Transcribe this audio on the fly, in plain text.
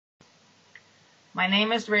My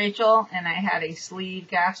name is Rachel, and I had a sleeve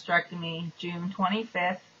gastrectomy June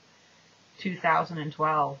 25th,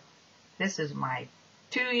 2012. This is my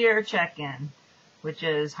 2-year check-in, which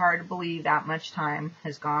is hard to believe that much time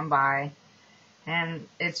has gone by. And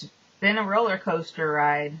it's been a roller coaster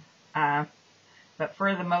ride, but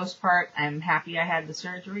for the most part, I'm happy I had the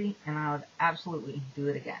surgery, and I would absolutely do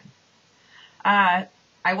it again. I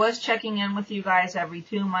was checking in with you guys every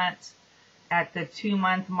 2 months. At the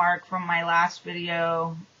 2-month mark from my last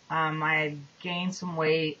video, I had gained some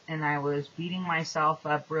weight and I was beating myself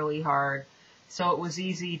up really hard. So it was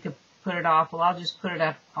easy to put it off. Well, I'll just put it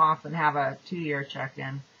off and have a 2-year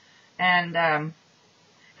check-in. And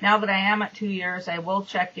now that I am at 2 years, I will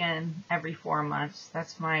check in every 4 months.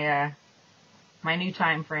 That's my my new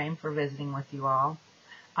time frame for visiting with you all.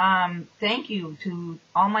 Thank you to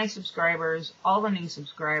all my subscribers, all the new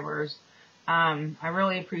subscribers. I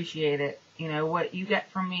really appreciate it. You know, what you get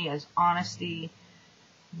from me is honesty,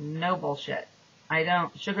 no bullshit. I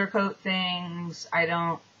don't sugarcoat things. I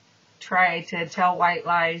don't try to tell white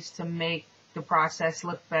lies to make the process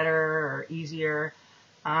look better or easier.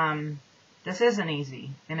 This isn't easy.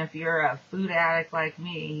 And if you're a food addict like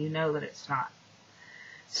me, you know that it's not.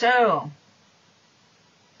 So,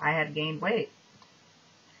 I had gained weight.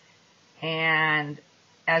 And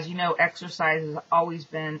as you know, exercise has always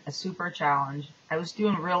been a super challenge. I was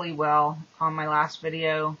doing really well on my last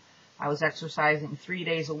video. I was exercising 3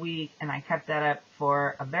 days a week, and I kept that up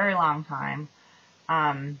for a very long time.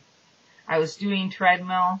 I was doing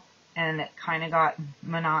treadmill, and it kind of got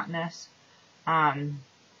monotonous.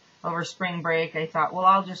 Over spring break, I thought, well,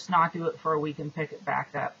 I'll just not do it for a week and pick it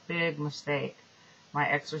back up. Big mistake. My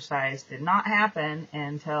exercise did not happen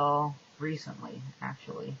until recently,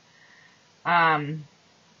 actually.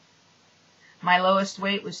 My lowest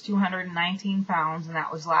weight was 219 pounds, and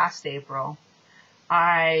that was last April.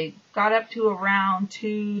 I got up to around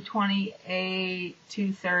 228,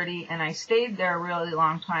 230, and I stayed there a really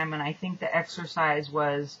long time, and I think the exercise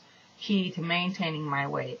was key to maintaining my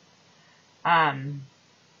weight.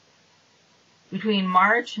 Between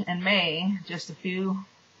March and May, just a few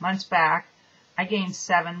months back, I gained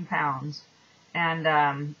 7 pounds, and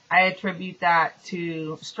I attribute that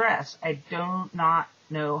to stress. I do not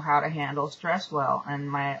know how to handle stress well,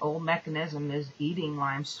 and my old mechanism is eating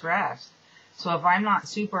while I'm stressed. So if I'm not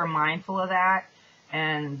super mindful of that,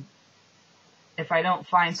 and if I don't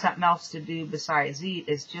find something else to do besides eat,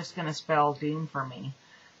 it's just going to spell doom for me.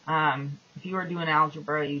 If you were doing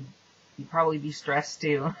algebra, you'd probably be stressed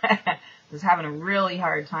too. I was having a really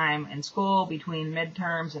hard time in school between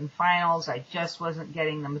midterms and finals. I just wasn't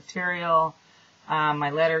getting the material. My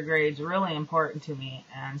letter grade's really important to me,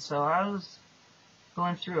 and so I was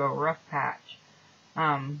going through a rough patch.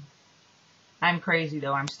 I'm crazy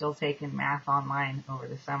though. I'm still taking math online over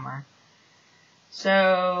the summer.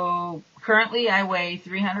 So currently I weigh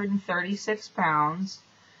 336 pounds.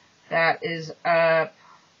 That is up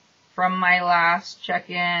from my last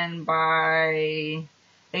check-in by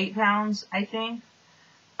 8 pounds, I think.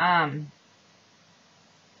 I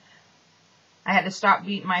had to stop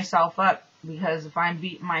beating myself up, because if I'm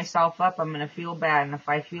beating myself up, I'm going to feel bad. And if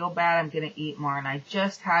I feel bad, I'm going to eat more. And I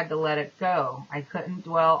just had to let it go. I couldn't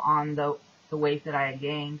dwell on the weight that I had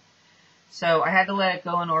gained. So I had to let it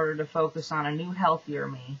go in order to focus on a new, healthier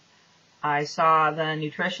me. I saw the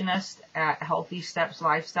nutritionist at Healthy Steps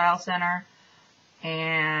Lifestyle Center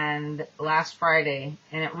and last Friday,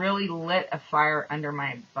 and it really lit a fire under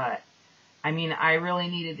my butt. I mean, I really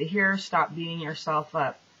needed to hear, stop beating yourself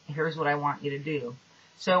up. Here's what I want you to do.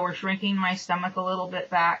 So we're shrinking my stomach a little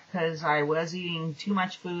bit back because I was eating too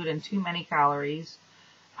much food and too many calories.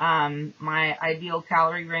 My ideal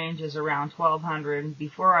calorie range is around 1,200.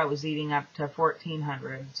 Before I was eating up to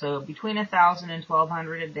 1,400. So between 1,000 and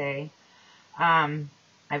 1,200 a day.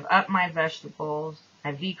 I've upped my vegetables.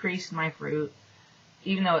 I've decreased my fruit.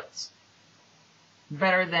 Even though it's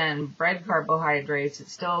better than bread carbohydrates,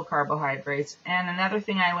 it's still carbohydrates. And another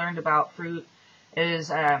thing I learned about fruit is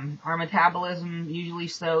our metabolism usually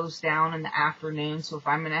slows down in the afternoon. So if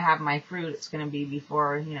I'm going to have my fruit, it's going to be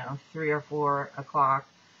before, 3 or 4 o'clock.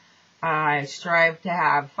 I strive to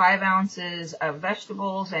have 5 ounces of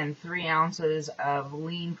vegetables and 3 ounces of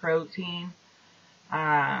lean protein.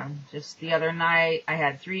 Just the other night, I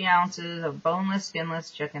had 3 ounces of boneless, skinless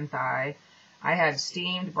chicken thigh. I had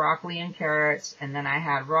steamed broccoli and carrots, and then I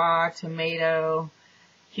had raw tomato,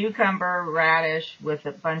 cucumber, radish with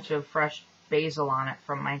a bunch of fresh basil on it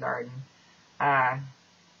from my garden.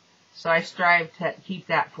 So I strive to keep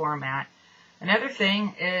that format. Another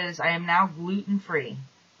thing is I am now gluten-free,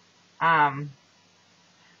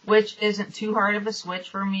 which isn't too hard of a switch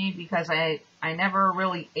for me because I I never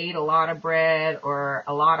really ate a lot of bread or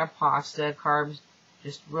a lot of pasta. Carbs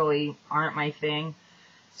just really aren't my thing.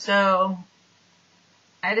 So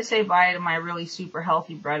I had to say bye to my really super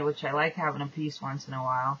healthy bread, which I like having a piece once in a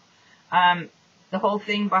while. The whole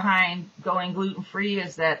thing behind going gluten-free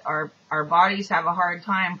is that our bodies have a hard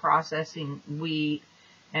time processing wheat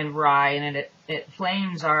and rye, and it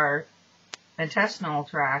inflames our intestinal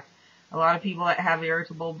tract. A lot of people that have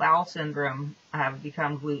irritable bowel syndrome have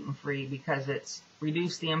become gluten-free because it's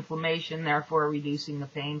reduced the inflammation, therefore reducing the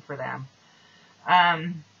pain for them.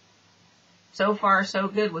 So far, so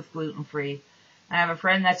good with gluten-free. I have a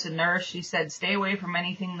friend that's a nurse. She said, stay away from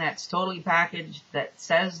anything that's totally packaged that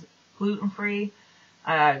says gluten-free.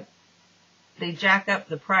 They jack up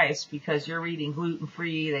the price because you're reading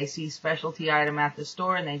gluten-free. They see specialty item at the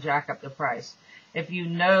store and they jack up the price. If you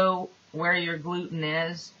know where your gluten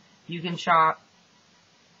is, you can shop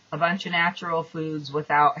a bunch of natural foods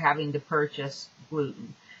without having to purchase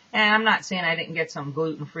gluten. And I'm not saying I didn't get some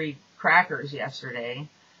gluten-free crackers yesterday,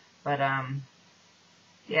 but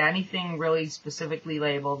yeah, anything really specifically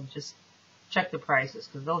labeled, just check the prices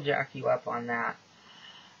because they'll jack you up on that.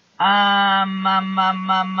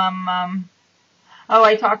 Oh,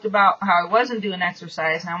 I talked about how I wasn't doing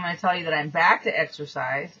exercise. Now I'm going to tell you that I'm back to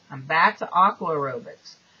exercise. I'm back to aqua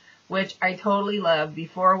aerobics, which I totally love.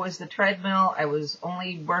 Before was the treadmill. I was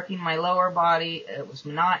only working my lower body. It was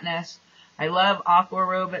monotonous. I love aqua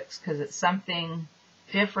aerobics because it's something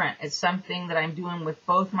different. It's something that I'm doing with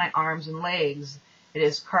both my arms and legs. It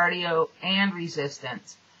is cardio and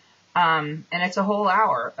resistance. And it's a whole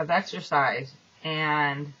hour of exercise.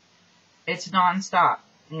 And it's nonstop,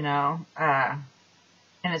 you know.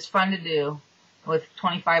 And it's fun to do with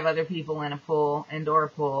 25 other people in a pool, indoor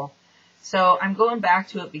pool. So I'm going back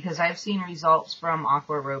to it because I've seen results from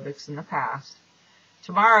aqua aerobics in the past.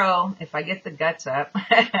 Tomorrow, if I get the guts up,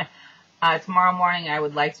 tomorrow morning I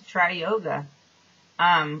would like to try yoga.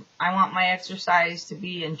 I want my exercise to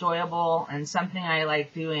be enjoyable and something I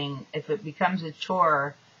like doing. If it becomes a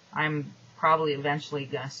chore, I'm probably eventually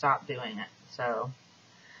going to stop doing it. So,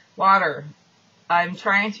 water. I'm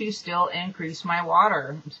trying to still increase my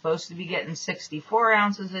water. I'm supposed to be getting 64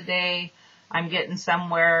 ounces a day. I'm getting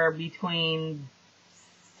somewhere between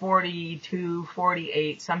 42,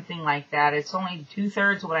 48, something like that. It's only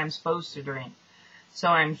 2/3 what I'm supposed to drink. So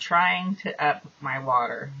I'm trying to up my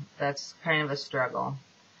water. That's kind of a struggle.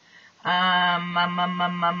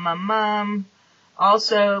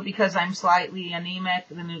 Also, because I'm slightly anemic,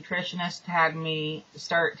 the nutritionist had me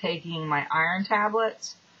start taking my iron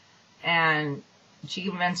tablets. And she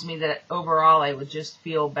convinced me that overall I would just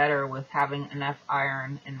feel better with having enough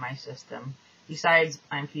iron in my system. Besides,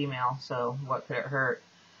 I'm female, so what could it hurt?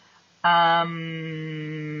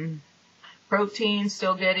 Protein,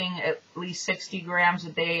 still getting at least 60 grams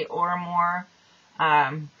a day or more.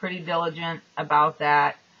 Pretty diligent about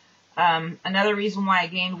that. Another reason why I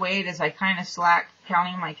gained weight is I kind of slacked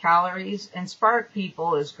counting my calories. And Spark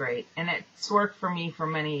People is great, and it's worked for me for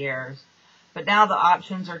many years. But now the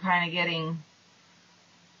options are kind of getting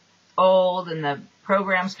old, and the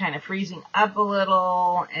program's kind of freezing up a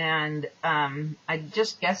little, and I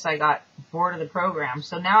just guess I got bored of the program.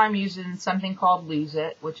 So now I'm using something called Lose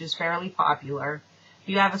It, which is fairly popular. If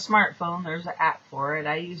you have a smartphone, there's an app for it.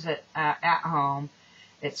 I use it at home.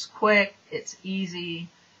 It's quick, it's easy.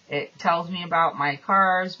 It tells me about my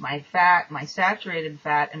carbs, my fat, my saturated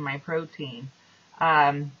fat, and my protein.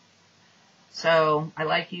 So I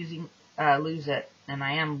like using Lose It, and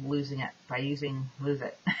I am losing it by using Lose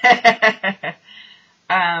It.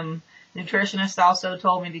 Nutritionist also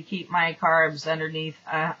told me to keep my carbs underneath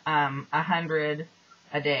 100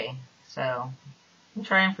 a day. So I'm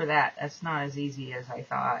trying for that. That's not as easy as I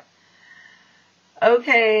thought.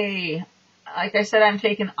 Okay, like I said, I'm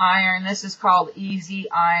taking iron. This is called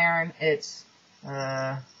Easy Iron. It's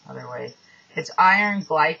other way. It's iron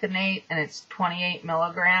glycinate, and it's 28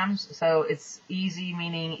 milligrams. So it's easy,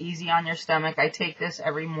 meaning easy on your stomach. I take this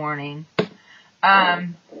every morning.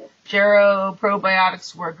 Gero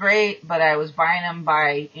probiotics were great, but I was buying them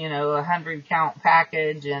by, 100 count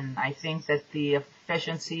package, and I think that the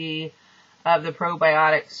efficiency of the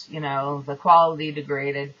probiotics, the quality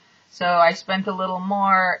degraded. So I spent a little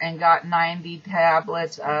more and got 90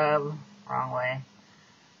 tablets of,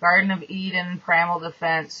 Garden of Eden Primal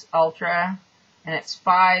Defense Ultra, and it's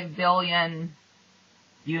 5 billion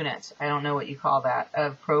units, I don't know what you call that,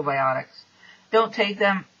 of probiotics. Don't take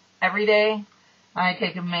them every day. I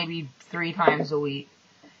take them maybe 3 times a week.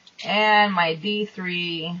 And my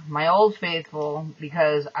D3, my Old Faithful,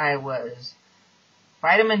 because I was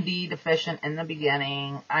vitamin D deficient in the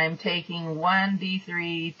beginning. I'm taking one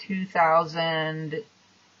D3 2000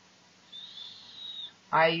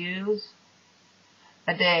 IUs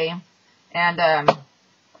a day. And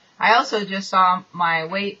I also just saw my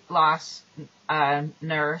weight loss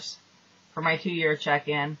nurse for my 2-year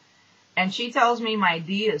check-in, and she tells me my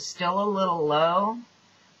D is still a little low.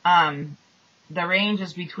 The range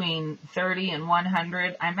is between 30 and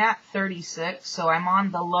 100. I'm at 36, so I'm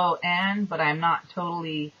on the low end, but I'm not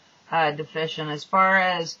totally deficient. As far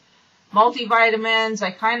as multivitamins,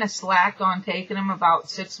 I kind of slacked on taking them about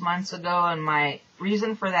 6 months ago, and my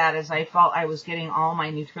reason for that is I felt I was getting all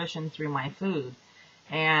my nutrition through my food.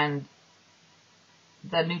 And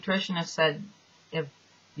the nutritionist said, if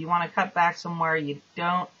you want to cut back somewhere, you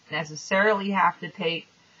don't necessarily have to take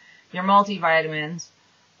your multivitamins.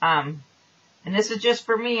 And this is just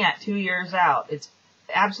for me at 2 years out. It's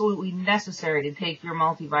absolutely necessary to take your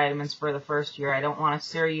multivitamins for the first year. I don't want to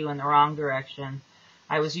steer you in the wrong direction.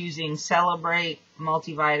 I was using Celebrate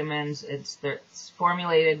multivitamins. It's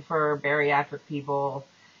formulated for bariatric people,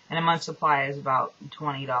 and a month's supply is about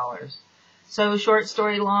 $20. So short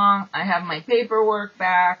story long, I have my paperwork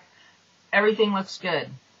back. Everything looks good.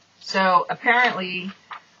 So apparently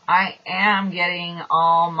I am getting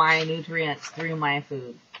all my nutrients through my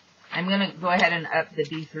food. I'm going to go ahead and up the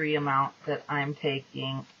D3 amount that I'm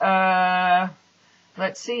taking.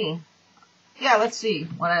 Let's see. Yeah, let's see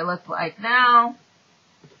what I look like now.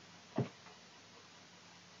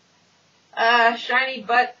 Shiny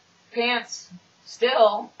butt pants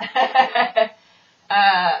still.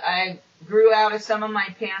 I grew out of some of my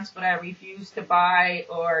pants, but I refuse to buy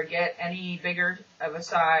or get any bigger of a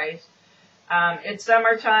size. It's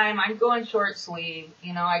summertime. I'm going short sleeve.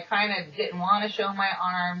 You know, I kind of didn't want to show my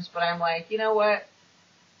arms, but I'm like, you know what?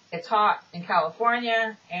 It's hot in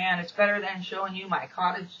California, and it's better than showing you my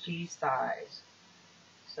cottage cheese thighs.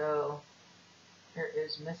 So, here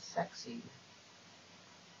is Miss Sexy.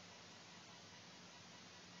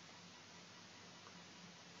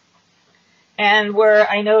 And where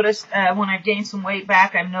I noticed, when I've gained some weight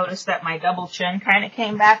back, I've noticed that my double chin kind of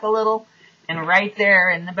came back a little. And right there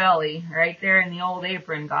in the belly, right there in the old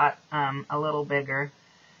apron got a little bigger.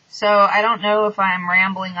 So I don't know if I'm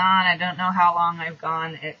rambling on. I don't know how long I've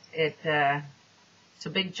gone. It's a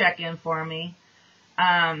big check-in for me.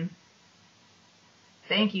 Thank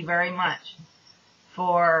you very much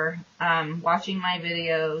for watching my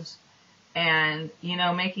videos. And, you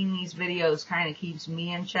know, making these videos kind of keeps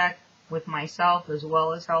me in check with myself as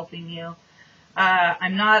well as helping you.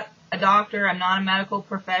 I'm not a doctor, I'm not a medical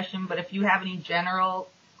profession, but if you have any general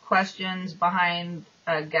questions behind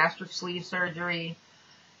gastric sleeve surgery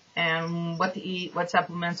and what to eat, what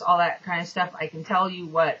supplements, all that kind of stuff, I can tell you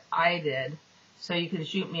what I did. So you can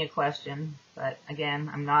shoot me a question. But again,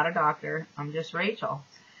 I'm not a doctor, I'm just Rachel.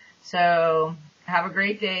 So have a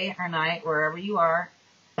great day or night wherever you are,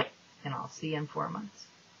 and I'll see you in 4 months.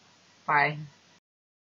 Bye.